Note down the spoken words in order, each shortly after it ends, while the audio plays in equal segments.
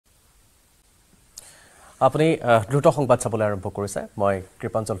আপুনি দ্ৰুত সংবাদ চাবলৈ আৰম্ভ কৰিছে মই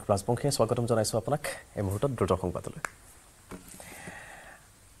কৃপাঞ্জল ৰাজবংশীয়ে স্বাগতম জনাইছো আপোনাক এই মুহূৰ্তত দ্ৰুত সংবাদলৈ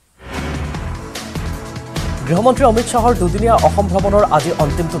গৃহমন্ত্ৰী অমিত শাহৰ দুদিনীয়া অসম ভ্ৰমণৰ আজি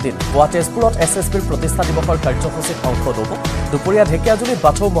অন্তিমটো দিন তেজপুৰত এছএছবিৰ প্ৰতিষ্ঠা দিৱসৰ কাৰ্যসূচীত অংশ ল'ব দুপৰীয়া ঢেকিয়াজুলিত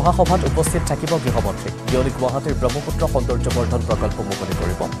বাথৌ মহাসভাত উপস্থিত থাকিব গৃহমন্ত্ৰী বিয়লি গুৱাহাটীৰ ব্ৰহ্মপুত্ৰ সৌন্দৰ্যবৰ্ধন প্ৰকল্প মুকলি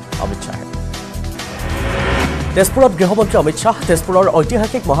কৰিব অমিত শাহে তেজপুৰত গৃহমন্ত্ৰী অমিত শাহ তেজপুৰৰ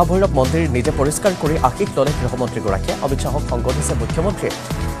ঐতিহাসিক মহাভৈৰৱ মন্দিৰ নিজে পৰিষ্কাৰ কৰি আশীষ ল'লে গৃহমন্ত্ৰীগৰাকীয়ে অমিত শাহক সংগ দিছে মুখ্যমন্ত্ৰীয়ে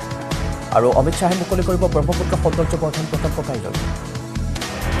আৰু অমিত শাহে মুকলি কৰিব ব্ৰহ্মপুত্ৰ সৌন্দৰ্যবৰ্ধন প্ৰকল্প কাইলৈ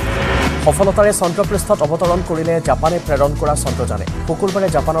সফলতাৰে চন্দ্ৰপৃষ্ঠত অৱতৰণ কৰিলে জাপানে প্ৰেৰণ কৰা চন্দ্ৰযানে শুকুৰবাৰে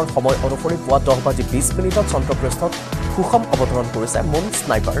জাপানৰ সময় অনুসৰি পুৱা 10:20 চন্দ্ৰপৃষ্ঠত সুষম অৱতৰণ কৰিছে মুন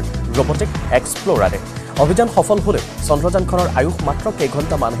স্নাইপাৰ ৰবটিক এক্সপ্ল'ৰাৰে অভিযান সফল হ'লেও চন্দ্ৰযানখনৰ আয়ুস মাত্ৰ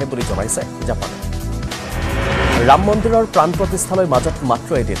কেইঘণ্টামানহে বুলি জনাইছে জাপানে ৰাম মন্দিৰৰ প্ৰাণ প্ৰতিষ্ঠালৈ মাজত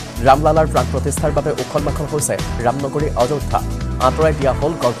মাত্ৰ এদিন ৰামলালাৰ প্ৰাণ প্ৰতিষ্ঠাৰ বাবে উখল-মাখল হৈছে ৰামনগৰী অযোধ্যা আঁতৰাই দিয়া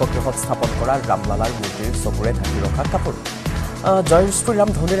হ'ল গৰ্ভগৃহত স্থাপন কৰা ৰামলালাৰ মূৰ্তিৰ চকুৰে ঢাকি ৰখা কাপোৰ জয় শ্ৰীৰাম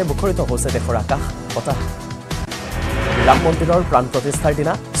ধ্বনিৰে মুখৰিত হৈছে দেশৰ আকাশ বতাহ ৰাম মন্দিৰৰ প্ৰাণ প্ৰতিষ্ঠাৰ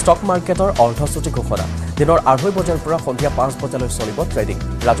দিনা ষ্টক মাৰ্কেটৰ অৰ্ধচুটি ঘোষণা দিনৰ 2:30 বজাৰ পৰা সন্ধিয়া 5 বজালৈ চলিব ট্ৰেডিং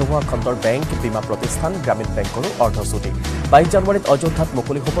ৰাজহুৱা খণ্ডৰ বেংক বীমা প্ৰতিষ্ঠান গ্ৰামীণ বেংকৰো অৰ্ধচুটি 22 জানুৱাৰীত অযোধ্যাত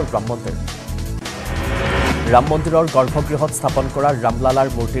মুকলি হ'ব ৰাম মন্দিৰ ৰাম মন্দিৰৰ গৰ্ভগৃহত স্থাপন কৰা ৰামলালাৰ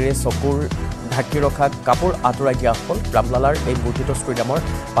মূৰ্তিৰে চকুৰ ঢাকি ৰখা কাপোৰ আঁতৰাই দিয়া হ'ল ৰামলালাৰ এই মূৰ্তিটো শ্ৰীৰামৰ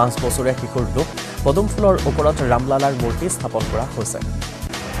 5 বছৰীয়া শিশুৰ ৰূপ পদুম ফুলৰ ওপৰত ৰামলালাৰ মূৰ্তি স্থাপন কৰা হৈছে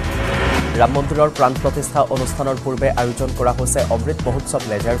ৰাম মন্দিৰৰ প্ৰাণ প্ৰতিষ্ঠা অনুষ্ঠানৰ পূৰ্বে আয়োজন কৰা হৈছে অমৃত মহোৎসৱ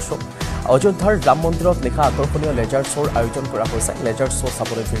লেজাৰ শ্ব' অযোধ্যাৰ ৰাম মন্দিৰত নিশা আকৰ্ষণীয় লেজাৰ শ্ব'ৰ আয়োজন কৰা হৈছে লেজাৰ শ্ব'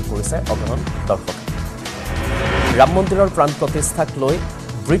 চাবলৈ ভিৰ কৰিছে অগণন দৰ্শক ৰাম মন্দিৰৰ প্ৰাণ প্ৰতিষ্ঠাক লৈ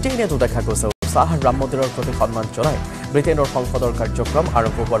ব্ৰিটেইনেতো দেখা গৈছে উৎসাহ ৰাম মন্দিৰৰ প্ৰতি সন্মান জনাই ব্ৰিটেইনৰ সংসদৰ কাৰ্যক্ৰম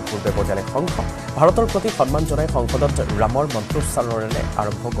আৰম্ভ হোৱাৰ পূৰ্বে বজালে শংখ ভাৰতৰ প্ৰতি সন্মান জনাই সংসদত ৰামৰ মন্ত্ৰোচ্চাৰণেৰে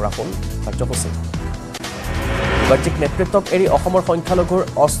আৰম্ভ কৰা হ'ল কাৰ্যসূচী বাহ্যিক নেতৃত্বক এৰি অসমৰ সংখ্যালঘুৰ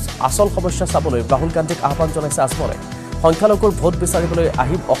আচল সমস্যা চাবলৈ ৰাহুল গান্ধীক আহ্বান জনাইছে আজমলে সংখ্যালঘুৰ ভোট বিচাৰিবলৈ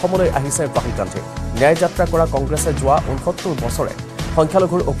অসমলৈ আহিছে ৰাহুল গান্ধী ন্যায় যাত্ৰা কৰা কংগ্ৰেছে যোৱা 69 বছৰে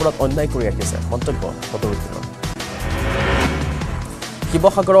সংখ্যালঘুৰ ওপৰত অন্যায় কৰি আহিছে মন্তব্য বদৰুদ্দিনৰ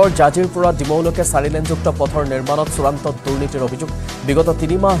শিৱসাগৰৰ জাজিৰ পৰা ডিমৌলৈকে 4-লেনযুক্ত পথৰ নিৰ্মাণত চূড়ান্ত দুৰ্নীতিৰ অভিযোগ বিগত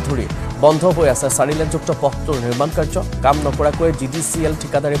 3 মাহ ধৰি বন্ধ হৈ আছে 4-লেনযুক্ত পথটোৰ নিৰ্মাণ কাৰ্য কাম নকৰাকৈ জিডিচিএল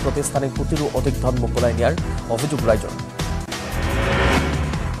ঠিকাদাৰী প্ৰতিষ্ঠানে কোটিৰো অধিক ধন মোকলাই নিয়াৰ অভিযোগ ৰাইজৰ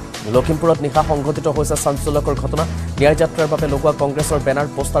লখিমপুৰত নিশা সংঘটিত হৈছে চাঞ্চল্যকৰ ঘটনা ন্যায় যাত্ৰাৰ বাবে লগোৱা কংগ্ৰেছৰ বেনাৰ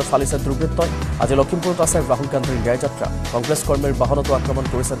পোষ্টাৰ ফালিছে দুৰ্বৃত্তই আজি লখিমপুৰত আছে ৰাহুল গান্ধীৰ ন্যায় যাত্ৰা কংগ্ৰেছ কৰ্মীৰ বাহনতো আক্ৰমণ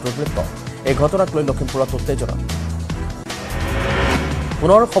কৰিছে দুৰ্বৃত্ত এই ঘটনাক লৈ লখিমপুৰত উত্তেজনা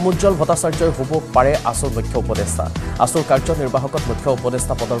পুনৰ সমুজ্জ্বল ভট্টাচাৰ্যই হ'ব পাৰে আছুৰ মুখ্য উপদেষ্টা আছুৰ কাৰ্যনিৰ্বাহকত মুখ্য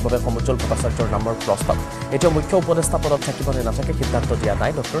উপদেষ্টা পদৰ বাবে সমুজ্জ্বল ভট্টাচাৰ্যৰ নামৰ প্ৰস্তাৱ এতিয়া মুখ্য উপদেষ্টা পদত থাকিব নে নাথাকে সিদ্ধান্ত দিয়া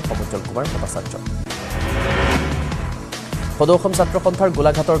নাই ডক্টৰ সমুজ্জ্বল কুমাৰ ভট্টাচাৰ্য সদৌ অসম ছাত্ৰ সন্থাৰ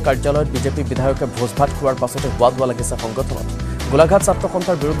গোলাঘাটৰ কাৰ্যালয়ত বিজেপি বিধায়কে ভোজ ভাত খোৱাৰ পাছতে হোৱা লাগিছে সংগঠনত গোলাঘাট ছাত্ৰ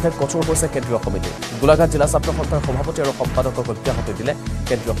সন্থাৰ বিৰুদ্ধে কঠোৰ হৈছে কেন্দ্ৰীয় সমিতি গোলাঘাট জিলা ছাত্ৰ সন্থাৰ সভাপতি আৰু সম্পাদকক অব্যাহতি দিলে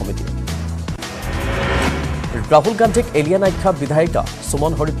কেন্দ্ৰীয় সমিতি ৰাহুল গান্ধীক এলিয়ান আখ্যা বিধায়িকা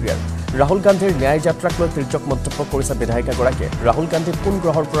সুমন হৰিপ্ৰিয়াৰ ৰাহুল গান্ধীৰ ন্যায় যাত্ৰাক লৈ তিৰ্যক মন্তব্য কৰিছে বিধায়িকাগৰাকীয়ে ৰাহুল গান্ধী কোন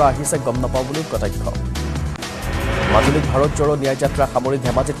গ্ৰহৰ পৰা আহিছে গম নাপাওঁ বুলিও কটাক্ষ মাজুলীত ভাৰত জোড়ো ন্যায় যাত্ৰা সামৰি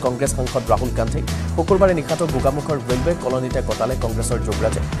ধেমাজিত কংগ্ৰেছ সাংসদ ৰাহুল গান্ধী শুকুৰবাৰে নিশাটো গোগামুখৰ ৰেলৱে কলনীতে কটালে কংগ্ৰেছৰ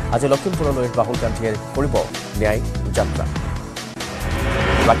যুৱৰাজে আজি লখিমপুৰলৈ ৰাহুল গান্ধীয়ে কৰিব ন্যায় যাত্ৰা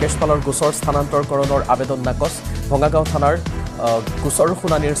ৰাকেশ পালৰ গোচৰ স্থানান্তৰকৰণৰ আবেদন নাকচ ভঙাগাঁও থানাৰ গোচৰ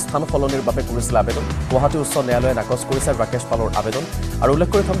শুনানিৰ স্থান সলনিৰ বাবে কৰিছিল আবেদন গুৱাহাটী উচ্চ ন্যায়ালয়ে নাকচ কৰিছে ৰাকেশ পালৰ আবেদন আৰু উল্লেখ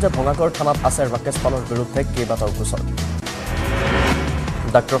কৰি থম যে ভঙাগাঁৱৰ থানাত আছে ৰাকেশ পালৰ বিৰুদ্ধে কেইবাটাও গোচৰ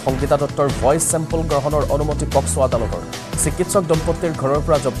ডাক্তৰ সংগীতা দত্তৰ ভইচ চেম্পল গ্ৰহণৰ অনুমতি পক্সো আদালতৰ চিকিৎসক দম্পতীৰ ঘৰৰ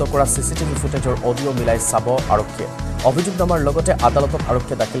পৰা জব্দ কৰা চিচিটিভি ফুটেজৰ অডিঅ' মিলাই চাব আৰক্ষীয়ে অভিযোগনামাৰ লগতে আদালতত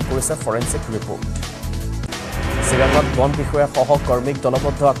আৰক্ষীয়ে দাখিল কৰিছে ফৰেনচিক ৰিপৰ্ট চিৰাঙত বন বিষয়া সহকৰ্মীক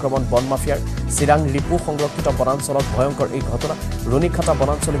দলবদ্ধ আক্ৰমণ বন মাফিয়াৰ চিৰাং ৰিপু সংৰক্ষিত বনাঞ্চলত ভয়ংকৰ এই ঘটনা ৰুণিখাটা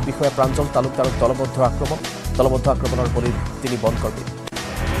বনাঞ্চলিক বিষয়া প্ৰাঞ্জল তালুকদাৰক দলবদ্ধ আক্ৰমণৰ বলি 3 বনকৰ্মী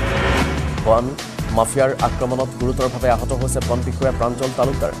বন মাফিয়াৰ আক্ৰমণত গুৰুতৰভাৱে আহত হৈছে বন বিষয়া প্ৰাঞ্জল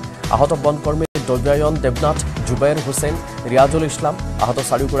তালুকদাৰ আহত বনকৰ্মী দৈব্যায়ন দেৱনাথ জুবাইৰ হুছেইন ৰিয়াজুল ইছলাম আহত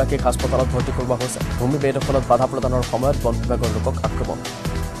 4গৰাকীক হাস্পতালত ভৰ্তি কৰোৱা হৈছে ভূমি বেদখলত বাধা প্ৰদানৰ সময়ত বন বিভাগৰ লোকক আক্ৰমণ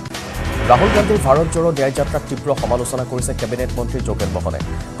ৰাহুল গান্ধীৰ ভাৰত জোড়ো ন্যায় যাত্ৰাক তীব্ৰ সমালোচনা কৰিছে কেবিনেট মন্ত্ৰী যোগেন মোহনে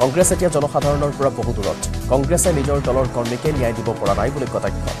কংগ্ৰেছ এতিয়া জনসাধাৰণৰ পৰা বহু দূৰত কংগ্ৰেছে নিজৰ দলৰ কৰ্মীকে ন্যায় দিব পৰা নাই বুলি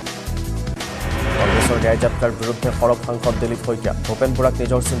কটাক্ষ কংগ্ৰেছৰ ন্যায় যাত্ৰাৰ বিৰুদ্ধে সৰব সাংসদ দিলীপ শইকীয়া ভূপেন বৰাক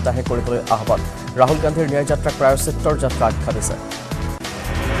নিজৰ চিন্তাহে কৰিবলৈ আহ্বান ৰাহুল গান্ধীৰ ন্যায় যাত্ৰাক প্ৰায়শ্চিত্তৰ যাত্ৰা আখ্যা দিছে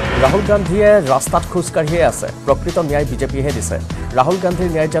ৰাহুল গান্ধীয়ে ৰাস্তাত খোজকাঢ়িয়ে আছে প্ৰকৃত ন্যায় বিজেপিহে দিছে ৰাহুল গান্ধীৰ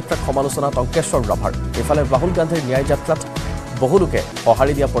ন্যায় যাত্ৰাক সমালোচনা টংকেশ্বৰ ৰাভাৰ ইফালে ৰাহুল গান্ধীৰ ন্যায় যাত্ৰাত বহু লোকে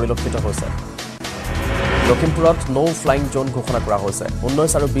সঁহাৰি দিয়া পৰিলক্ষিত হৈছে লখিমপুৰত নো ফ্লাইং জোন ঘোষণা কৰা হৈছে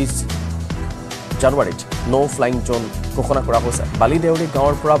 19 আৰু 20 জানুৱাৰীত নো ফ্লাইং জোন ঘোষণা কৰা হৈছে বালিদেউৰী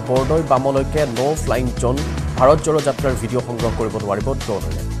গাঁৱৰ পৰা বৰদৈ বামলৈকে নো ফ্লাইং জোন ভাৰত জোড়ো যাত্ৰাৰ ভিডিঅ' সংগ্ৰহ কৰিব নোৱাৰিব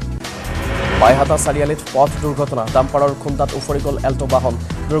ড্ৰোনেৰে বাইহাটা চাৰিআলিত পথ দুৰ্ঘটনা ডাম্পাৰৰ খুন্দাত উফৰি গ'ল এল্টো বাহন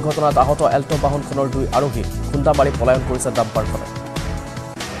দুৰ্ঘটনাত আহত এল্টো বাহনখনৰ 2 আৰোহী খুন্দা মাৰি পলায়ন কৰিছে ডাম্পাৰখনে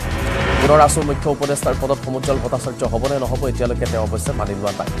পুনৰ আছু মুখ্য উপদেষ্টাৰ পদত সমুজ্জ্বল ভট্টাচাৰ্য হ'বনে নহ'ব এতিয়ালৈকে তেওঁ অৱশ্যে মানি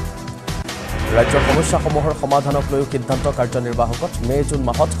লোৱা নাই ৰাজ্যৰ সমস্যাসমূহৰ সমাধানক লৈ সিদ্ধান্ত কাৰ্যনিৰ্বাহকত মে-জুন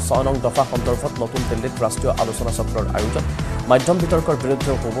মাহত 6 নং দফা সন্দৰ্ভত নতুন দিল্লীত ৰাষ্ট্ৰীয় আলোচনা চক্ৰৰ আয়োজন মাধ্যম বিতৰ্কৰ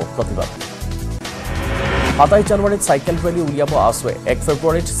বিৰুদ্ধে হ'ব প্ৰতিবাদ 27 জানুৱাৰীত চাইকেল ৰেলী উলিয়াব আছুৱে 1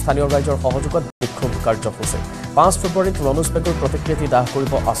 ফেব্ৰুৱাৰীত স্থানীয় ৰাইজৰ সহযোগত বিক্ষোভ কাৰ্যসূচী 5 ফেব্ৰুৱাৰীত ৰনোজ পেগুৰ প্ৰতিকৃতি দাহ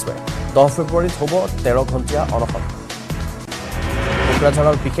কৰিব আছুৱে 10 ফেব্ৰুৱাৰীত হ'ব 13 ঘণ্টীয়া অনশন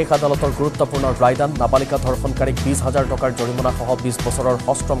কোকৰাঝাৰৰ বিশেষ আদালতৰ গুৰুত্বপূৰ্ণ ৰায়দান নাবালিকা ধৰ্ষণকাৰীক 20,000 টকাৰ জৰিমনা সহ 20 বছৰৰ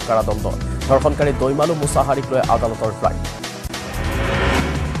সশ্ৰম কাৰাদণ্ড ধৰ্ষণকাৰী দৈমালু মুছাহাৰীক লৈ আদালতৰ ৰায়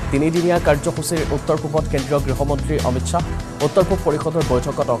তিনিদিনীয়া কাৰ্যসূচীৰ উত্তৰ পূবত কেন্দ্ৰীয় গৃহমন্ত্ৰী অমিত শ্বাহ উত্তৰ পূব পৰিষদৰ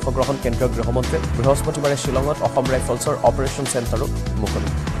বৈঠকত অংশগ্ৰহণ কেন্দ্ৰীয় গৃহমন্ত্ৰী বৃহস্পতিবাৰে শ্বিলঙত অসম ৰাইফলছৰ অপাৰেশ্যন চেণ্টাৰো মুকলি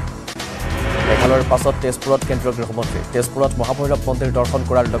মেঘালয়ৰ পাছত তেজপুৰত কেন্দ্ৰীয় গৃহমন্ত্ৰী তেজপুৰত মহাভৈৰৱ মন্দিৰ দৰ্শন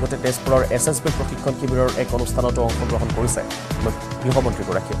কৰাৰ লগতে তেজপুৰৰ SSB প্ৰশিক্ষণ শিবিৰৰ এক অনুষ্ঠানতো অংশগ্ৰহণ কৰিছে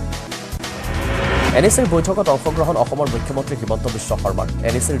গৃহমন্ত্ৰীগৰাকীয়ে NECৰ বৈঠকত অংশগ্ৰহণ অসমৰ মুখ্যমন্ত্ৰী হিমন্ত বিশ্ব শৰ্মাৰ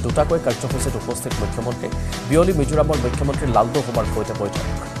NECৰ দুটাকৈ কাৰ্যসূচীত উপস্থিত মুখ্যমন্ত্ৰী বিয়লি মিজোৰামৰ মুখ্যমন্ত্ৰী লালদু হোমাৰ সৈতে বৈঠক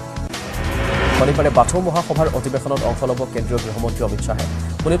শনিবাৰে বাথৌ মহাসভাৰ অধিৱেশনত অংশ ল'ব কেন্দ্ৰীয় গৃহমন্ত্ৰী অমিত শ্বাহে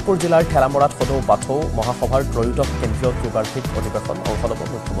শোণিতপুৰ জিলাৰ ঠেলামৰাত সদৌ বাথৌ মহাসভাৰ ত্ৰয়োদশ কেন্দ্ৰীয় ত্ৰিবাৰ্ষিক অধিৱেশন অংশ ল'ব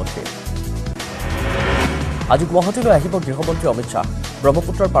মুখ্যমন্ত্ৰীয়ে আজি গুৱাহাটীলৈ আহিব গৃহমন্ত্ৰী অমিত শ্বাহ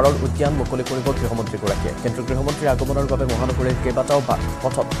ব্ৰহ্মপুত্ৰৰ পাৰৰ উদ্যান মুকলি কৰিব গৃহমন্ত্ৰীগৰাকীয়ে কেন্দ্ৰীয় গৃহমন্ত্ৰীৰ আগমনৰ বাবে মহানগৰীৰ কেইবাটাও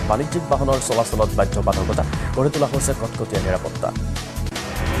পথত বাণিজ্যিক বাহনৰ চলাচলত বাধ্যবাধকতা গঢ়ি তোলা হৈছে কটকটীয়া নিৰাপত্তা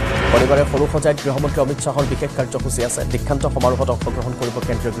শনিবাৰে সৰুসজাইত গৃহমন্ত্ৰী অমিত শ্বাহৰ বিশেষ কাৰ্যসূচী আছে দীক্ষান্ত সমাৰোহত অংশগ্ৰহণ কৰিব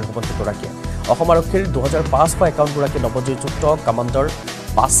কেন্দ্ৰীয় গৃহমন্ত্ৰীগৰাকীয়ে অসম আৰক্ষীৰ 2551 গৰাকী নৱনিযুক্ত কামাণ্ডাৰ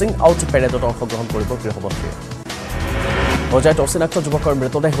পাছিং আউট পেৰেডত অংশগ্ৰহণ কৰিব গৃহমন্ত্ৰীয়ে হোজাইত অচিনাক্ত যুৱকৰ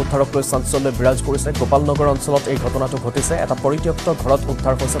মৃতদেহ উদ্ধাৰক লৈ চাঞ্চল্য বিৰাজ কৰিছে গোপালনগৰ অঞ্চলত এই ঘটনাটো ঘটিছে এটা পৰিত্যক্ত ঘৰত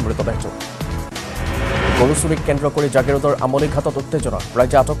উদ্ধাৰ হৈছে মৃতদেহটো গৰু চুৰিক কেন্দ্ৰ কৰি জাগিৰোডৰ আমলিঘাটত উত্তেজনা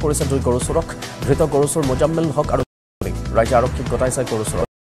ৰাজ্যে আটক কৰিছে 2 গৰু চোৰক ধৃত গৰু চোৰ মুজাম্মেল হক আৰু ৰাজ্যে আৰক্ষীক গতাইছে গৰু চোৰক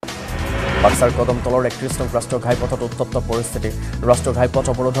বাক্সাৰ কদমতলৰ 31 নং ৰাষ্ট্ৰীয় ঘাইপথত উত্তপ্ত পৰিস্থিতি ৰাষ্ট্ৰীয় ঘাইপথ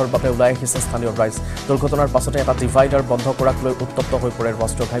অৱৰোধৰ বাবে ওলাই আহিছে স্থানীয় ৰাইজ দুৰ্ঘটনাৰ পাছতে এটা ডিভাইডাৰ বন্ধ কৰাক লৈ উত্তপ্ত হৈ পৰে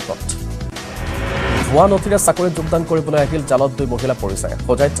ৰাষ্ট্ৰীয় ঘাইপথ ভুৱা নথিৰে চাকৰিত যোগদান কৰিবলৈ আহিল জালত 2 মহিলা পৰিচয়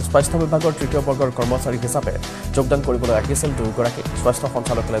হোজাইত স্বাস্থ্য বিভাগৰ 3য় বৰ্গৰ কৰ্মচাৰী হিচাপে যোগদান কৰিবলৈ আহিছিল 2 গৰাকী স্বাস্থ্য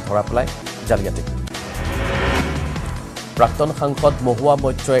সঞ্চালকালয়ে ধৰা পেলাই জালিয়াতি প্ৰাক্তন সাংসদ মহুৱা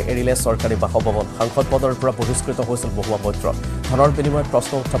মৈত্ৰই এৰিলে চৰকাৰী বাসভৱন সাংসদ পদৰ পৰা বহিষ্কৃত হৈছিল মহুৱা মৈত্ৰ ধনৰ বিনিময়ত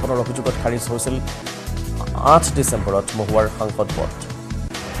প্ৰশ্ন উত্থাপনৰ অভিযোগত খাৰিজ হৈছিল 8 ডিচেম্বৰত মহুৱাৰ সাংসদ পদ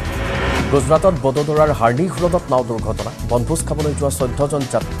গুজৰাটত বদোদৰাৰ হাৰ্ডিং হ্ৰদত নাও দুৰ্ঘটনা বনভোজ খাবলৈ যোৱা 14জন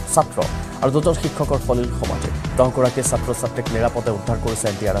ছাত্ৰ আৰু 2জন শিক্ষকৰ সলিল সমাধি 10 গৰাকী ছাত্ৰ ছাত্ৰীক নিৰাপদে উদ্ধাৰ কৰিছে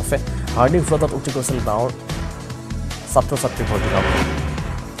NDRFে হাৰ্ডিং হ্ৰদত উঠি গৈছিল নাওৰ ছাত্ৰ ছাত্ৰী ভৰ্তি নাও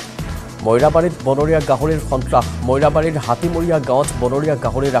মৈৰাবাৰীত বনৰীয়া গাহৰিৰ সন্ত্ৰাস মৈৰাবাৰীৰ হাতীমৰীয়া গাঁৱত বনৰীয়া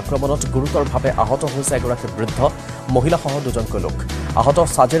গাহৰিৰ আক্ৰমণত গুৰুতৰভাৱে আহত হৈছে এগৰাকী বৃদ্ধ মহিলাসহ 2জনকৈ লোক আহত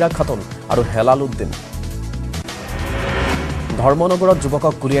সাজেৰা খাতুন আৰু হেলালুদ্দিন ধৰ্মনগৰত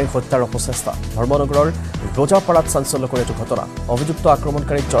যুৱকক গুলিয়াই হত্যাৰ অপচেষ্টা ধৰ্মনগৰৰ ৰোজাপাৰাত চাঞ্চল্যকৰ এইটো ঘটনা অভিযুক্ত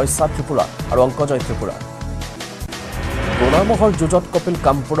আক্ৰমণকাৰী জয়সা ত্ৰিপুৰা আৰু অংকজয় ত্ৰিপুৰা গোলামহৰ যুঁজত কপিল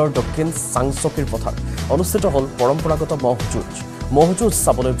কামপুৰৰ দক্ষিণ চাংচকীৰ পথাৰ অনুষ্ঠিত হ'ল পৰম্পৰাগত মহ যুঁজ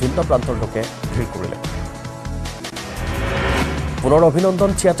চাবলৈ ভিন্ন প্ৰান্তৰ লোকে ভিৰ কৰিলে পুনৰ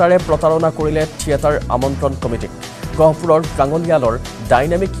অভিনন্দন থিয়েটাৰে প্ৰতাৰণা কৰিলে থিয়েটাৰ আমন্ত্ৰণ কমিটিক গহপুৰৰ প্ৰাঙলিয়ালৰ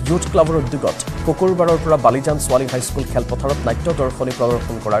ডাইনামিক ইউথ ক্লাবৰ উদ্যোগত শুকুৰবাৰৰ পৰা বালিজান ছোৱালী হাইস্কুল খেলপথাৰত নাট্য দৰ্শনী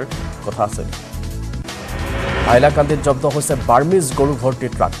প্ৰদৰ্শন কৰাৰ কথা আছিল হাইলাকান্দিত জব্দ হৈছে বাৰ্মিজ গৰু ভৰ্তি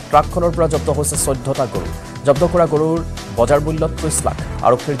ট্ৰাকখনৰ পৰা জব্দ হৈছে 14টা গৰু জব্দ কৰা গৰুৰ বজাৰ মূল্য 30 লাখ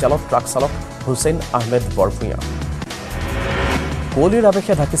আৰক্ষীৰ জালত ট্ৰাক চালক হুছেইন আহমেদ বৰভূঞা কুঁৱলীৰ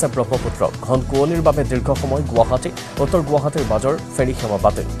আৱেশে ঢাকিছে ব্ৰহ্মপুত্ৰ ঘন কুঁৱলীৰ বাবে দীৰ্ঘ সময় গুৱাহাটী উত্তৰ গুৱাহাটীৰ মাজৰ ফেৰী সেৱা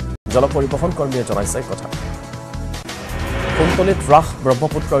বাতিল জল পৰিবহণ কৰ্মীয়ে জনাইছে কথা কুন্তলিত হ্ৰাস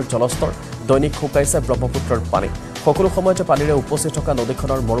ব্ৰহ্মপুত্ৰৰ জলস্তৰ দৈনিক শুকাইছে ব্ৰহ্মপুত্ৰৰ পানী সকলো সময়তে পানীৰে উপচি থকা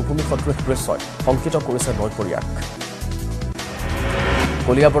নদীখনৰ মৰুভূমি সদৃশ দৃশ্যই শংকিত কৰিছে নৈপৰীয়াক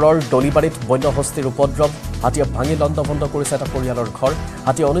কলিয়াবৰৰ দলিবাৰীত বন্যহস্তীৰ উপদ্ৰৱ হাতীয়ে ভাঙি লণ্ডভণ্ড কৰিছে এটা পৰিয়ালৰ ঘৰ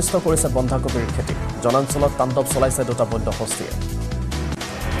হাতীয়ে অনিষ্ট কৰিছে বন্ধাকবিৰ খেতি জনাঞ্চলত তাণ্ডৱ চলাইছে দুটা বন্যহস্তীয়ে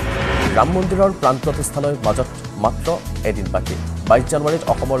ৰাম মন্দিৰৰ প্ৰাণ প্ৰতিষ্ঠালৈ মাজত মাত্ৰ এদিন বাকী 22 জানুৱাৰীত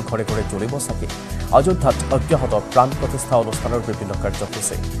অসমৰ ঘৰে ঘৰে জ্বলিব চাকি অযোধ্যাত অব্যাহত প্ৰাণ প্ৰতিষ্ঠা অনুষ্ঠানৰ বিভিন্ন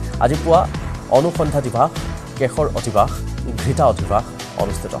কাৰ্যসূচী আজি পুৱা অনুসন্ধ্যা দিৱস কেশৰ অধিবাস ঘৃতা অধিবাস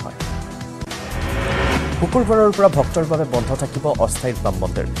অনুষ্ঠিত হয় শুকুৰবাৰৰ পৰা ভক্তৰ বাবে বন্ধ থাকিব অস্থায়ী ৰাম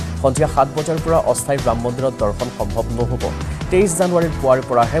মন্দিৰ সন্ধিয়া 7 বজাৰ পৰা অস্থায়ী ৰাম মন্দিৰত দৰ্শন সম্ভৱ নহ'ব 23 জানুৱাৰীৰ পুৱাৰ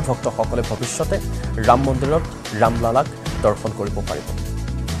পৰাহে ভক্তসকলে ভৱিষ্যতে ৰাম মন্দিৰত ৰামলালাক দৰ্শন কৰিব পাৰিব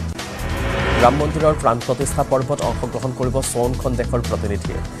ৰাম মন্দিৰৰ প্ৰাণ প্ৰতিষ্ঠা পৰ্বত অংশগ্ৰহণ কৰিব 54খন দেশৰ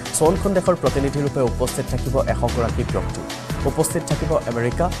প্ৰতিনিধিয়ে 54খন দেশৰ প্ৰতিনিধিৰূপে উপস্থিত থাকিব 100 গৰাকী ব্যক্তি উপস্থিত থাকিব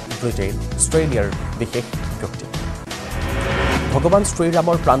আমেৰিকা ব্ৰিটেইন অষ্ট্ৰেলিয়াৰ বিশেষ ব্যক্তি ভগৱান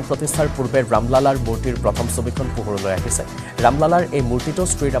শ্ৰীৰামৰ প্ৰাণ প্ৰতিষ্ঠাৰ পূৰ্বে ৰামলালাৰ মূৰ্তিৰ প্ৰথম ছবিখন পোহৰলৈ আহিছে ৰামলালাৰ এই মূৰ্তিটো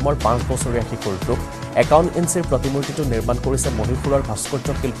শ্ৰীৰামৰ 5 বছৰীয়া শিশুৰ ৰূপ 51 ইঞ্চিৰ প্ৰতিমূৰ্তিটো নিৰ্মাণ কৰিছে মহীশূৰৰ ভাস্কৰ্য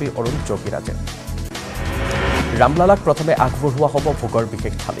শিল্পী অৰুণ যোগীৰাজে ৰামলালাক প্ৰথমে আগবঢ়োৱা হ'ব ভোগৰ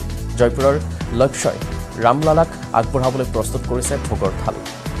বিশেষ থালি জয়পুৰৰ লক্ষ্যই ৰামলালাক আগবঢ়াবলৈ প্ৰস্তুত কৰিছে ভোগৰ থালি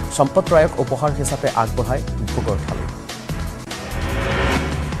সম্পত্ৰায়ক উপহাৰ হিচাপে আগবঢ়ায় ভোগৰ থালি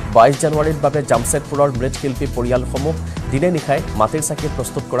 22 জানুৱাৰীৰ বাবে জামছেদপুৰৰ মৃৎশিল্পী পৰিয়ালসমূহ দিনে নিশাই মাটিৰ চাকি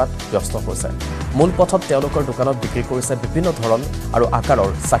প্ৰস্তুত কৰাত ব্যস্ত হৈছে মূল পথত তেওঁলোকৰ দোকানত বিক্ৰী কৰিছে বিভিন্ন ধৰণ আৰু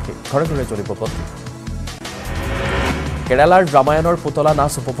আকাৰৰ চাকি ঘৰে ঘৰে জ্বলিব বন্তি কেৰালাৰ ৰামায়ণৰ পুতলা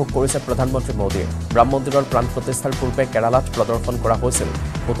নাচ উপভোগ কৰিছে প্ৰধানমন্ত্ৰী মোদীয়ে ৰাম মন্দিৰৰ প্ৰাণ প্ৰতিষ্ঠাৰ পূৰ্বে কেৰালাত প্ৰদৰ্শন কৰা হৈছিল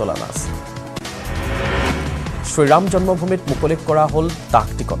পুতলা নাচ শ্ৰীৰাম জন্মভূমিত মুকলি কৰা হ'ল ডাক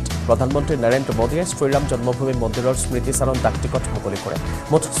টিকট প্ৰধানমন্ত্ৰী নৰেন্দ্ৰ মোদীয়ে শ্ৰীৰাম জন্মভূমি মন্দিৰৰ স্মৃতিচাৰণ ডাক টিকট মুকলি কৰে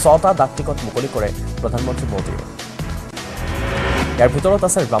মুঠ 6টা ডাক টিকট মুকলি কৰে প্ৰধানমন্ত্ৰী মোদীয়ে ইয়াৰ ভিতৰত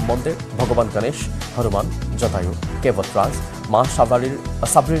আছে ৰাম মন্দিৰ ভগৱান গণেশ হনুমান জটায়ু কেৱটৰাজ মা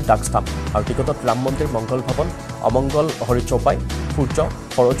সাবৰীৰ ডাকস্থান আৰু টিকটত ৰাম মন্দিৰ মংগল ভৱন অমংগল হৰিচৌপাই সূৰ্য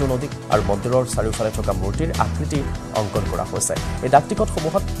সৰজু নদী আৰু মন্দিৰৰ চাৰিওফালে থকা মূৰ্তিৰ আকৃতি অংকন কৰা হৈছে এই ডাক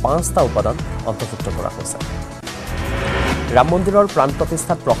টিকটসমূহত 5টা উপাদান অন্তৰ্ভুক্ত কৰা হৈছে ৰাম মন্দিৰৰ প্ৰাণ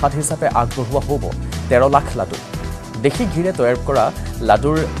প্ৰতিষ্ঠাত প্ৰসাদ হিচাপে আগবঢ়োৱা হ'ব 13 লাখ লাডু দেশী ঘিৰে তৈয়াৰ কৰা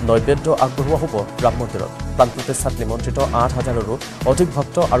লাডুৰ নৈবেদ্য আগবঢ়োৱা হ'ব ৰাম মন্দিৰত প্ৰাণ প্ৰতিষ্ঠাত নিমন্ত্ৰিত 8,000ৰো অধিক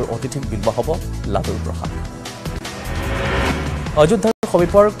ভক্ত আৰু অতিথিক বিলোৱা হ'ব লাডুৰ প্ৰসাদ অযোধ্যাৰ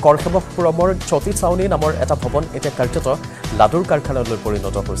সমীপৰ কৰসেৱকপুৰমৰ চতি চাউনি নামৰ এটা ভৱন এতিয়া কাৰ্যত লাডুৰ কাৰখানালৈ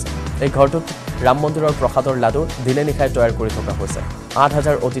পৰিণত হৈছে এই ঘৰটোত ৰাম মন্দিৰৰ প্ৰসাদৰ লাডু দিনে নিশাই তৈয়াৰ কৰি থকা হৈছে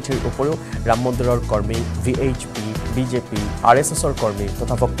 8,000 অতিথিৰ উপৰিও ৰাম মন্দিৰৰ কৰ্মী ভিএইচপি বিজেপি আৰএছএছৰ কৰ্মী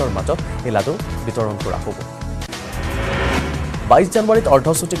তথা ভক্তৰ মাজত এই লাডু বিতৰণ কৰা হ'ব 22 জানুৱাৰীত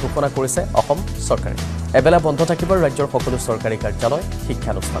অৰ্ধছুটি ঘোষণা কৰিছে অসম চৰকাৰে এবেলা বন্ধ থাকিব ৰাজ্যৰ সকলো চৰকাৰী কাৰ্যালয়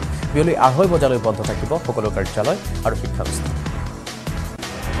শিক্ষানুষ্ঠান বিয়লি 2:30 বজালৈ বন্ধ থাকিব সকলো কাৰ্যালয় আৰু শিক্ষানুষ্ঠান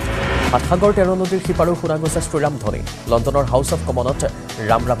সাতসাগৰ 13 নদীৰ সিপাৰো শুনা গৈছে শ্ৰীৰাম ধ্বনি লণ্ডনৰ হাউচ অফ কমনত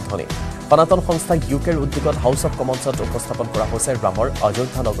ৰাম ধ্বনি সনাতন সংস্থা ইউকেৰ উদ্যোগত হাউচ অফ কমন্সত উপস্থাপন কৰা হৈছে ৰামৰ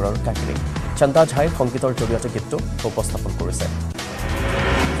অযোধ্যা নগৰৰ কাহিনী চন্দা ঝাই সংগীতৰ জৰিয়তে গীতটো উপস্থাপন কৰিছে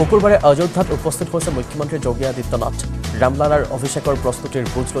শুকুৰবাৰে অযোধ্যাত উপস্থিত হৈছে মুখ্যমন্ত্ৰী যোগী আদিত্যনাথ ৰামলালাৰ অভিষেকৰ প্ৰস্তুতিৰ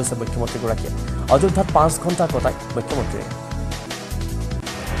বুজ লৈছে মুখ্যমন্ত্ৰীগৰাকীয়ে অযোধ্যাত 5 ঘণ্টা কটাই মুখ্যমন্ত্ৰীয়ে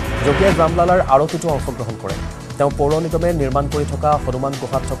যোগীয়ে ৰামলালাৰ আৰতিটো অংশগ্ৰহণ কৰে তেওঁ পৌৰ নিগমে নিৰ্মাণ কৰি থকা হনুমান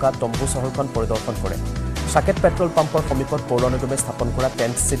গুহাত থকা তম্বু চহৰখন পৰিদৰ্শন কৰে সাকেত পেট্ৰল পাম্পৰ সমীপত পৌৰ নিগমে স্থাপন কৰা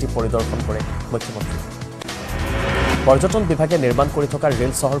টেণ্ট চিটি পৰিদৰ্শন কৰে মুখ্যমন্ত্ৰী পৰ্যটন বিভাগে নিৰ্মাণ কৰি থকা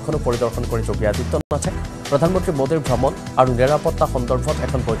ৰেল চহৰখনো পৰিদৰ্শন কৰি যোগী আদিত্যনাথে প্ৰধানমন্ত্ৰী মোদীৰ ভ্ৰমণ আৰু নিৰাপত্তা সন্দৰ্ভত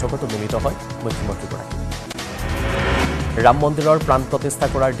এখন বৈঠকতো মিলিত হয় মুখ্যমন্ত্ৰীগৰাকী ৰাম মন্দিৰৰ প্ৰাণ প্ৰতিষ্ঠা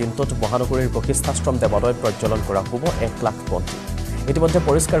কৰাৰ দিনটোত মহানগৰীৰ বশিষ্ঠাশ্ৰম দেৱালয়ত প্ৰজ্বলন কৰা হ'ব 1 লাখ বন্তি ইতিমধ্যে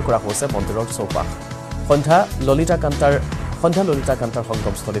পৰিষ্কাৰ কৰা হৈছে মন্দিৰৰ চৌপাশ সন্ধ্যা ললিতা কান্তাৰ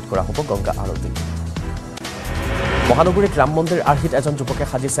সংগমস্থলীত কৰা হ'ব গংগা আৰতি মহানগৰীত ৰাম মন্দিৰ আৰ্হিত এজন যুৱকে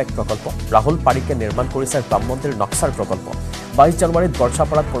সাজিছে এক প্ৰকল্প ৰাহুল পাৰিকে নিৰ্মাণ কৰিছে ৰাম মন্দিৰ নক্সাৰ প্ৰকল্প 22 জানুৱাৰীত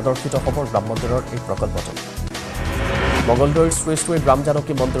বৰ্ষাপাৰাত প্ৰদৰ্শিত হ'ব ৰাম মন্দিৰৰ এই প্ৰকল্পটো মঙ্গলদৈৰ শ্ৰী ৰাম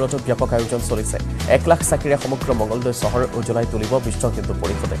জানকী মন্দিৰতো ব্যাপক আয়োজন চলিছে 1 লাখ চাকিৰে সমগ্ৰ মঙ্গলদৈ চহৰ উজ্বলাই তুলিব বিশ্ব হিন্দু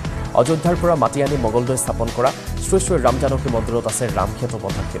পৰিষদে অযোধ্যাৰ পৰা মাটি আনি মঙ্গলদৈ স্থাপন কৰা শ্ৰী ৰাম জানকী মন্দিৰত আছে ৰামক্ষেত্ৰ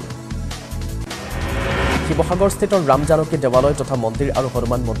বন্ধাখিল শিৱসাগৰস্থিত ৰাম জানকী দেৱালয় তথা মন্দিৰ আৰু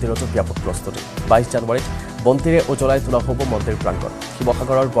হনুমান মন্দিৰতো ব্যাপক প্ৰস্তুতি 22 জানুৱাৰীত বন্তিৰে উজ্বলাই তোলা হ'ব মন্দিৰ প্ৰাংগণ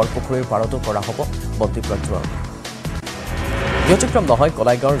শিৱসাগৰৰ বৰপুখুৰীৰ পাৰতো কৰা হ'ব বন্তি প্ৰজ্বলন ব্যতিক্ৰম নহয়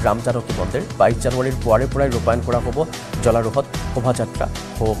কলাইগাঁৱৰ ৰাম জানকী মন্দিৰ 22 জানুৱাৰীৰ পুৱাৰে পৰাই ৰূপায়ণ কৰা হ'ব জলাৰোহত শোভাযাত্ৰা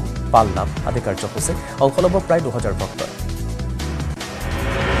হোম পালনাম আদি কাৰ্যসূচী অংশ ল'ব প্ৰায় 2000 ভক্তই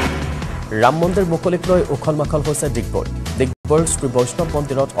ৰাম মন্দিৰ মুকলিক লৈ উখল মাখল হৈছে ডিগবৈৰ শ্ৰী বৈষ্ণৱ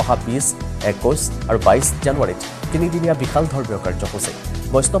মন্দিৰত অহা 20, 21 আৰু 22 জানুৱাৰীত তিনিদিনীয়া বিশাল ধৰ্মীয় কাৰ্যসূচী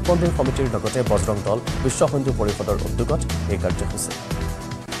বৈষ্ণৱ মন্দিৰ সমিতিৰ লগতে বজৰং দল বিশ্ব হিন্দু পৰিষদৰ উদ্যোগত এই কাৰ্যসূচী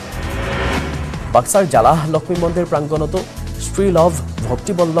বাক্সাৰ জালাহ লক্ষ্মী মন্দিৰ প্ৰাংগণতো শ্ৰী লভ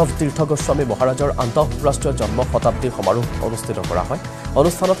ভক্তিবল্লভ তীৰ্থ গোস্বামী মহাৰাজৰ আন্তঃৰাষ্ট্ৰীয় জন্ম শতাব্দী সমাৰোহ অনুষ্ঠিত কৰা হয়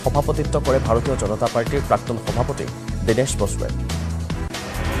অনুষ্ঠানত সভাপতিত্ব কৰে ভাৰতীয় জনতা পাৰ্টিৰ প্ৰাক্তন সভাপতি দিনেশ বসুৱে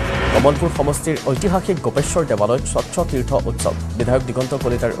কমলপুৰ সমষ্টিৰ ঐতিহাসিক গোপেশ্বৰ দেৱালয়ত স্বচ্ছ তীৰ্থ উৎসৱ বিধায়ক দিগন্ত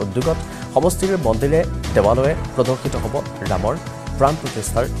কলিতাৰ উদ্যোগত সমষ্টিৰ মন্দিৰে দেৱালয়ে প্ৰদৰ্শিত হ'ব ৰামৰ প্ৰাণ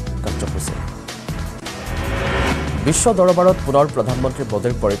প্ৰতিষ্ঠাৰ কাৰ্যসূচী বিশ্ব দৰবাৰত পুনৰ প্ৰধানমন্ত্ৰী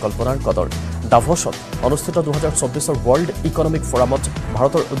মোদীৰ পৰিকল্পনাৰ কদৰ ডাভছত অনুষ্ঠিত 2024 ৱৰ্ল্ড ইকনমিক ফৰামত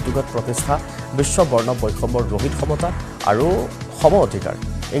ভাৰতৰ উদ্যোগত প্ৰতিষ্ঠা বিশ্ব বৰ্ণ বৈষম্যৰ ৰোহিত সমতা আৰু সম অধিকাৰ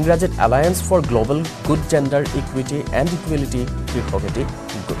ইংৰাজীত alliance for global good gender equity and equality শীৰ্ষক এটি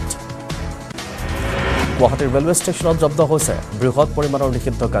গোট গুৱাহাটীৰ ৰেলৱে ষ্টেচনত জব্দ হৈছে বৃহৎ পৰিমাণৰ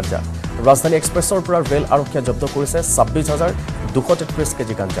নিষিদ্ধ গাঞ্জা ৰাজধানী এক্সপ্ৰেছৰ পৰা ৰেল আৰক্ষীয়ে জব্দ কৰিছে 26,233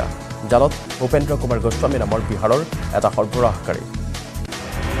 কেজি গাঞ্জা জালত ভূপেন্দ্ৰ কুমাৰ গোস্বামী নামৰ বিহাৰৰ এটা সৰবৰাহকাৰী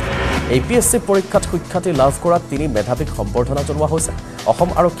APSC পৰীক্ষাত সুখ্যাতি লাভ কৰা 3 মেধাৱীক সম্বৰ্ধনা জনোৱা হৈছে অসম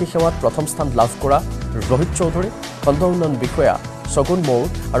আৰক্ষী সেৱাত প্ৰথম স্থান লাভ কৰা ৰোহিত চৌধুৰী খণ্ড উন্নয়ন বিষয়া শগুন মৌৰ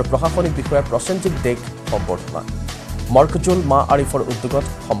আৰু প্ৰশাসনিক বিষয়া প্ৰসেনজিৎ দেক সম্বৰ্ধনা মৰ্কজুল মা আৰিফৰ উদ্যোগত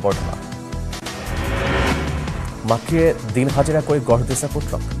সম্বৰ্ধনা মাতৃয়ে দিন হাজিৰাকৈ গঢ় দিছে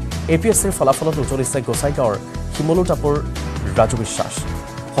পুত্ৰক APSCৰ ফলাফলত উজলিছে গোসাইগাঁৱৰ শিমলুটাপুৰ ৰাজু বিশ্বাস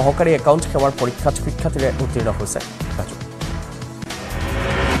সহকাৰী একাউণ্ট সেৱাৰ পৰীক্ষাত সুখ্যাতিৰে উত্তীৰ্ণ হৈছে ৰাজু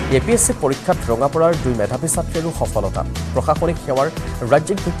APSC পৰীক্ষাত ৰঙাপৰাৰ 2 মেধাৱী ছাত্ৰীৰো সফলতা প্ৰশাসনিক সেৱাৰ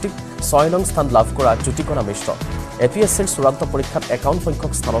ৰাজ্যিক ভিত্তিক 6 নং স্থান লাভ কৰা জ্যোতিকণা মিশ্ৰ APSCৰ চূড়ান্ত পৰীক্ষাত একাউণ্ট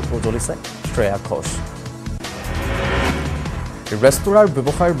সংখ্যক স্থানত উজলিছে শ্ৰেয়া ঘোষ ৰেস্তোৰাঁৰ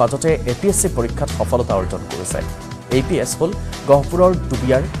ব্যৱসায়ৰ মাজতে APSC পৰীক্ষাত সফলতা অৰ্জন কৰিছে APS হ'ল গহপুৰৰ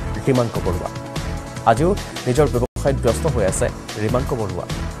দুবিয়াৰ ৰিমাংক বৰুৱা আজিও নিজৰ ব্যৱসায়ত ব্যস্ত হৈ আছে ৰিমাংক বৰুৱা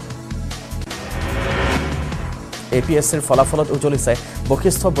APSCৰ ফলাফলত উজলিছে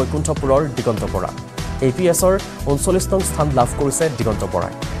বশিষ্ঠ বৈকুণ্ঠপুৰৰ দিগন্ত বৰা APSৰ 39 নং স্থান লাভ কৰিছে দিগন্ত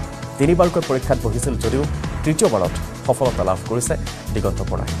বৰাই তিনিবাৰকৈ পৰীক্ষাত বহিছিল যদিও তৃতীয়বাৰত সফলতা লাভ কৰিছে দিগন্ত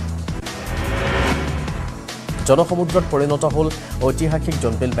বৰাই জনসমুদ্ৰত পৰিণত হ'ল ঐতিহাসিক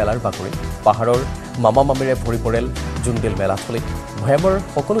জোনবিল মেলাৰ বাকৰি পাহাৰৰ মামা মামিৰে ভৰি পৰিল জোনবিল মেলাথলীত ভয়ামৰ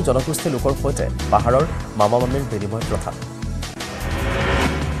সকলো জনগোষ্ঠীৰ লোকৰ সৈতে পাহাৰৰ মামা মামিৰ বিনিময় প্ৰথা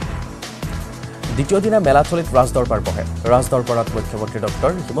দ্বিতীয় দিনা মেলাথলীত ৰাজদৰবাৰ বহে ৰাজদৰবাৰত মুখ্যমন্ত্ৰী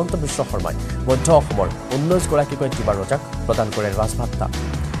ডক্টৰ হিমন্ত বিশ্ব শৰ্মাই মধ্য অসমৰ 19 গৰাকীকৈ তিবা ৰজাক প্ৰদান কৰে ৰাজভাত্তা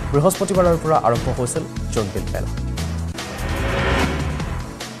বৃহস্পতিবাৰৰ পৰা আৰম্ভ হৈছিল জোনবিল মেলা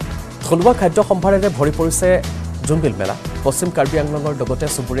থলুৱা খাদ্য সম্ভাৰেৰে ভৰি পৰিছে জোনবিল মেলা পশ্চিম কাৰ্বি আংলঙৰ লগতে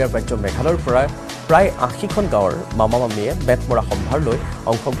চুবুৰীয়া ৰাজ্য মেঘালয়ৰ পৰা প্ৰায় 80খন গাঁৱৰ মামা মামীয়ে বেতমৰা সম্ভাৰ লৈ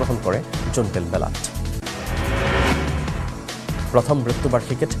অংশগ্ৰহণ কৰে জোনবিল মেলাত প্ৰথম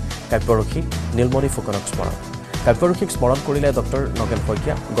মৃত্যুবাৰ্ষিকীত কাব্যৰক্ষী নীলমণি ফুকনক স্মৰণ কাব্যৰক্ষীক স্মৰণ কৰিলে ডক্টৰ নগেন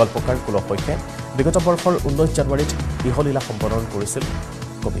শইকীয়া গল্পকাৰ কুল শইকীয়াই বিগত বৰ্ষৰ 19 জানুৱাৰীত ইহলীলা সম্বোধন কৰিছিল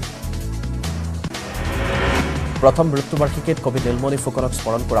কবি প্ৰথম মৃত্যুবাৰ্ষিকীত কবি নীলমণি ফুকনক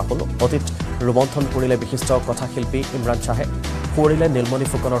স্মৰণ কৰা হ'ল অতীত ৰোমন্থন কৰিলে বিশিষ্ট কথাশিল্পী ইমৰান শ্বাহে সুঁৱৰিলে নীলমণি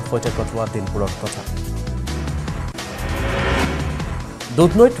ফুকনৰ সৈতে কটোৱা দিনবোৰৰ কথা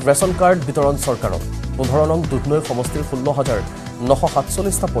দুধনৈত ৰেচন কাৰ্ড বিতৰণ চৰকাৰৰ 15 নং দুধনৈ সমষ্টিৰ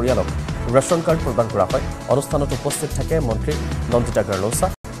 16,947টা পৰিয়ালক ৰেচন কাৰ্ড প্ৰদান কৰা হয় অনুষ্ঠানত উপস্থিত থাকে মন্ত্ৰী নন্দিতা গাৰ্লোচা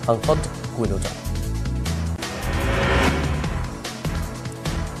সাংসদ কুইনোজা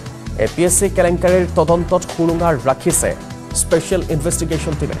APSC কেলেংকাৰীৰ তদন্তত সুৰুঙা ৰাখিছে স্পেচিয়েল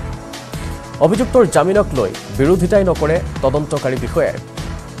ইনভেষ্টিগেশ্যন টিমে অভিযুক্তৰ জামিনক লৈ বিৰোধিতাই নকৰে তদন্তকাৰী বিষয়াই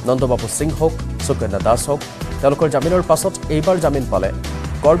নন্দবাবু সিং হওক সুকন্যা দাস হওক তেওঁলোকৰ জামিনৰ পাছত এইবাৰ জামিন পালে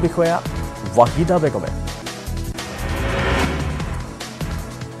কৰ বিষয়া ৱাহিদা বেগমে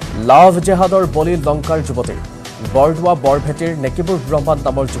লাভ জেহাদৰ বলি লংকাৰ যুৱতী বৰদোৱা বৰভেটিৰ নেকিবুৰ ৰহমান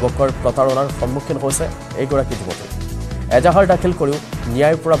নামৰ যুৱকৰ প্ৰতাৰণাৰ সন্মুখীন হৈছে এইগৰাকী যুৱতী এজাহাৰ দাখিল কৰিও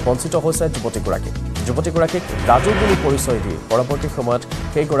ন্যায়ৰ পৰা বঞ্চিত হৈছে যুৱতীগৰাকীক ৰাজু বুলি পৰিচয় দি পৰৱৰ্তী সময়ত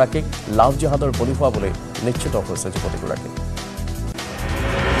সেইগৰাকীক লাভ জেহাদৰ বলি হোৱা বুলি নিশ্চিত হৈছে যুৱতীগৰাকী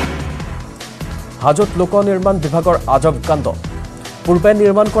হাজোত লোক নিৰ্মাণ বিভাগৰ আজব কাণ্ড পূৰ্বে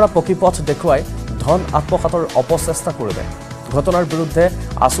নিৰ্মাণ কৰা পকীপথ দেখুৱাই ধন আত্মসাতৰ অপচেষ্টা কৰিলে ঘটনাৰ বিৰুদ্ধে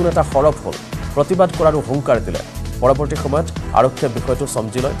আছুন এটা সৰব হ'ল প্ৰতিবাদ কৰাৰো হুংকাৰ দিলে পৰৱৰ্তী সময়ত আৰক্ষীয়ে বিষয়টো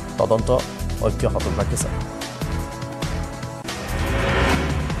সমজি লৈ তদন্ত অব্যাহত ৰাখিছে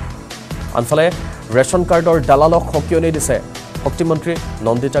আনফালে ৰেচন কাৰ্ডৰ দালালক সকিয়নি দিছে শক্তিমন্ত্ৰী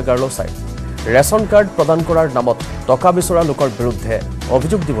নন্দিতা গাৰ্লোচাই ৰেচন কাৰ্ড প্ৰদান কৰাৰ নামত টকা বিচৰা লোকৰ বিৰুদ্ধে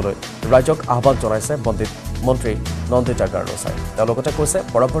অভিযোগ দিবলৈ ৰাজ্যক আহ্বান জনাইছে মন্ত্ৰী নন্দিতা গাৰ্লোচাই তেওঁ লগতে কৈছে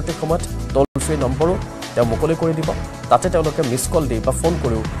পৰৱৰ্তী সময়ত টোল ফ্ৰী নম্বৰো তেওঁ মুকলি কৰি দিব তাতে তেওঁলোকে মিছ কল দি বা ফোন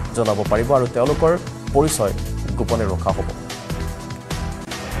কৰিও জনাব পাৰিব আৰু তেওঁলোকৰ পৰিচয় গোপনে ৰখা হ'ব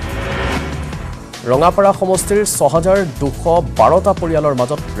ৰঙাপাৰা সমষ্টিৰ ৬,২১২টা পৰিয়ালৰ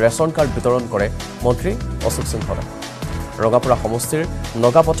মাজত ৰেচন কাৰ্ড বিতৰণ কৰে মন্ত্ৰী অশোক সিংহলে ৰঙাপাৰা সমষ্টিৰ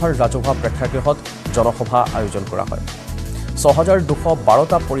নগাপথাৰ ৰাজহুৱা প্ৰেক্ষাগৃহত জনসভা আয়োজন কৰা হয়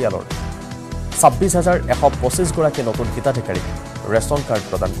 ৬,২১২টা পৰিয়ালৰ ২৬,১২৫ গৰাকী নতুন হিতাধিকাৰীক ৰেচন কাৰ্ড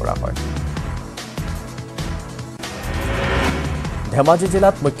প্ৰদান কৰা হয় ধেমাজি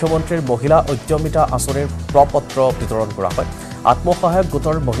জিলাত মুখ্যমন্ত্ৰীৰ মহিলা উদ্যমিতা আঁচনিৰ প্ৰপত্ৰ বিতৰণ কৰা হয় আত্মসহায়ক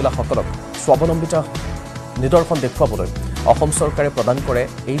গোটৰ মহিলাসকলক স্বাৱলম্বিতা নিদৰ্শন দেখুৱাবলৈ অসম চৰকাৰে প্ৰদান কৰে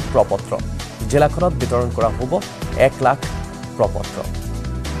এই প্ৰপত্ৰ জিলাখনত বিতৰণ কৰা হ'ব ১ লাখ প্ৰপত্ৰ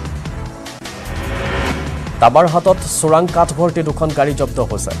তাবাৰ হাতত চোৰাং কাঠ ভৰ্তি দুখন গাড়ী জব্দ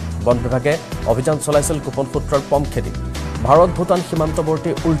হৈছে বন বিভাগে অভিযান চলাইছিল গোপন সূত্ৰৰ পম খেদি ভাৰত ভূটান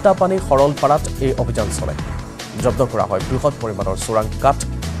সীমান্তৱৰ্তী উল্টাপানী সৰলপাৰাত এই অভিযান চলে জব্দ কৰা হয় বৃহৎ পৰিমাণৰ চোৰাং কাঠ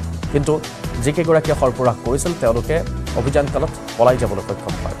কিন্তু যিকেইগৰাকীয়ে সৰবৰাহ কৰিছিল তেওঁলোকে অভিযানকালত পলাই যাবলৈ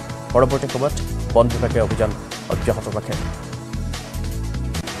সক্ষম হয় পৰৱৰ্তী সময়ত বন বিভাগে অভিযান অব্যাহত ৰাখে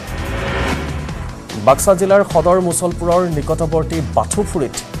বাক্সা জিলাৰ সদৰ মুছলপুৰৰ নিকটৱৰ্তী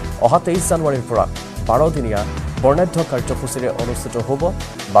বাথুফুৰিত অহা ২৩ জানুৱাৰীৰ পৰা ১২ দিনীয়া বৰ্ণাঢ্য কাৰ্যসূচীৰে অনুষ্ঠিত হ'ব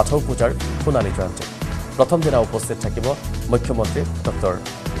বাথৌ পূজাৰ সোণালী জয়ন্তী প্ৰথম দিনা উপস্থিত থাকিব মুখ্যমন্ত্ৰী ডক্টৰ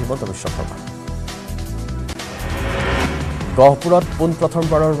হিমন্ত বিশ্ব শৰ্মা গহপুৰত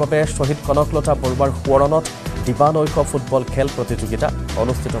পোনপ্ৰথমবাৰৰ বাবে শ্বহীদ কনকলতা বৰুৱাৰ সোঁৱৰণত দিবানৈশ ফুটবল খেল প্ৰতিযোগিতা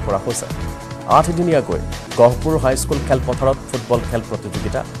অনুষ্ঠিত কৰা হৈছে ৮ দিনীয়াকৈ গহপুৰ হাইস্কুল খেলপথাৰত ফুটবল খেল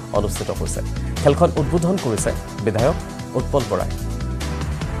প্ৰতিযোগিতা অনুষ্ঠিত হৈছে খেলখন উদ্বোধন কৰিছে বিধায়ক উৎপল বৰাই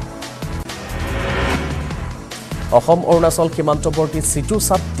অসম অৰুণাচল সীমান্তৱৰ্তী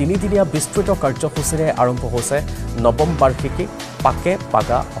চিটুচাত ৩ দিনীয়া বিস্তৃত কাৰ্যসূচীৰে আৰম্ভ হৈছে নৱম বাৰ্ষিকী পাকে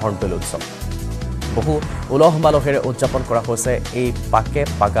পাগা হৰ্ণবিল উৎসৱ বহু উলহ মালহেৰে উদযাপন কৰা হৈছে এই পাকে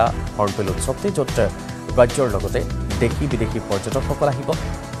পাগা হৰ্ণবিল উৎসৱটি য'ত ৰাজ্যৰ লগতে দেশী বিদেশী পৰ্যটকসকল আহিব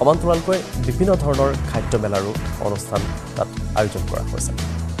সমান্তৰালকৈ বিভিন্ন ধৰণৰ খাদ্য মেলাৰো অনুষ্ঠান তাত আয়োজন কৰা হৈছে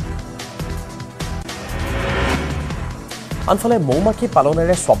আনফালে মৌমাখি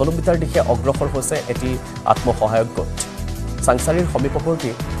পালনেৰে স্বাৱলম্বিতাৰ দিশে অগ্ৰসৰ হৈছে এটি আত্মসহায়ক গোট চাংচাৰীৰ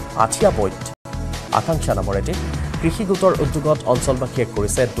সমীপৱৰ্তী আঠিয়াবৈত আকাংক্ষা নামৰ এটি কৃষি গোটৰ উদ্যোগত অঞ্চলবাসীয়ে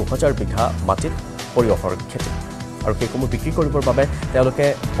কৰিছে ২০০০ বিঘা মাটিত সৰিয়হৰ খেতি আৰু সেইসমূহ বিক্ৰী কৰিবৰ বাবে তেওঁলোকে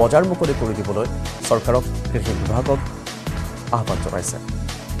বজাৰ মুকলি কৰি দিবলৈ চৰকাৰক কৃষি বিভাগক আহ্বান জনাইছে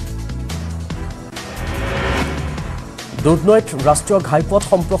দুধনৈত ৰাষ্ট্ৰীয় ঘাইপথ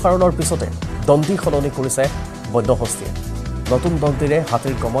সম্প্ৰসাৰণৰ পিছতে দণ্ডি সলনি কৰিছে বন্যহস্তীয়ে নতুন দণ্ডিৰে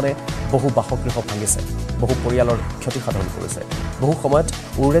হাতীৰ গমনে বহু বাসগৃহ ভাঙিছে বহু পৰিয়ালৰ ক্ষতিসাধন কৰিছে বহু সময়ত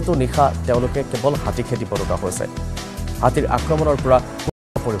উৰেটো নিশা তেওঁলোকে কেৱল হাতী খেদিব লগা হৈছে হাতীৰ আক্ৰমণৰ পৰা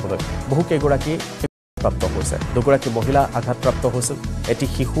পৰিবলৈ বহু কেইগৰাকী প্ৰাপ্ত হৈছে দুগৰাকী মহিলা আঘাতপ্ৰাপ্ত হৈছিল এটি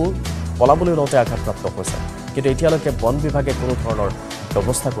শিশু পলাবলৈ লওঁতে আঘাতপ্ৰাপ্ত হৈছে কিন্তু এতিয়ালৈকে বন বিভাগে কোনো ধৰণৰ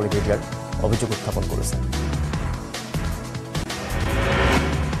ব্যৱস্থা কৰি দিয়াৰ অভিযোগ উত্থাপন কৰিছে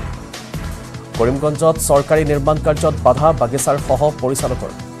কৰিমগঞ্জত চৰকাৰী নিৰ্মাণ কাৰ্যত বাধা বাগিচাৰ সহ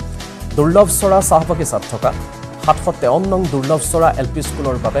পৰিচালকৰ দুৰ্লভ চৰা চাহ বাগিচাত থকা ৭৫৩ নং দুৰ্লভ চৰা এলপি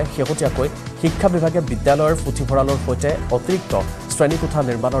স্কুলৰ বাবে শেহতীয়াকৈ শিক্ষা বিভাগে বিদ্যালয়ৰ পুথিভঁৰালৰ সৈতে অতিৰিক্ত শ্ৰেণীকোঠা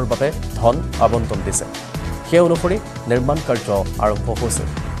নিৰ্মাণৰ বাবে ধন আবণ্টন দিছে সেই অনুসৰি নিৰ্মাণ কাৰ্য আৰম্ভ হৈছে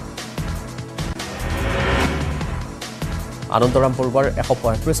আনন্দৰাম বৰুৱাৰ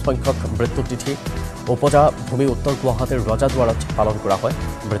 ১৩৫ সংখ্যক মৃত্যু তিথি উপজা ভূমি উত্তৰ গুৱাহাটীৰ ৰজাদুৱাৰত পালন কৰা হয়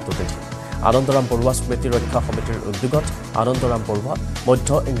মৃত্যু তিথি আনন্দৰাম বৰুৱা স্মৃতি ৰক্ষা সমিতিৰ উদ্যোগত আনন্দৰাম বৰুৱা মধ্য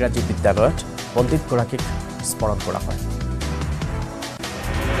ইংৰাজী বিদ্যালয়ত পণ্ডিতগৰাকীক স্মৰণ কৰা হয়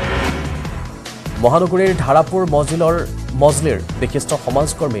মহানগৰীৰ ধাৰাপুৰ মজলিৰ বিশিষ্ট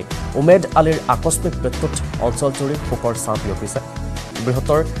সমাজকৰ্মী উমেদ আলীৰ আকস্মিক মৃত্যুত অঞ্চলজুৰি শোকৰ ছাঁ বিয়পিছে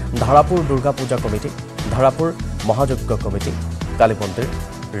বৃহত্তৰ ধাৰাপুৰ দুৰ্গা পূজা কমিটি ধাৰাপুৰ মহাযজ্ঞ কমিটি কালী মন্দিৰ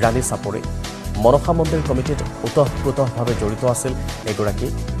ৰাণী চাপৰি মনসা মন্দিৰ কমিটিত ওতঃপ্ৰোতঃভাৱে জড়িত আছিল এগৰাকী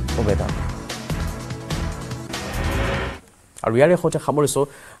উমেদ আলী আৰু ইয়াৰে সৈতে সামৰিছোঁ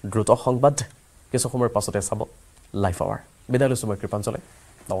দ্ৰুত সংবাদ কিছু সময়ৰ পাছতে চাব লাইভ আৱাৰ বিদায় লৈছোঁ মই কৃপাঞ্জলে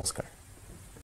নমস্কাৰ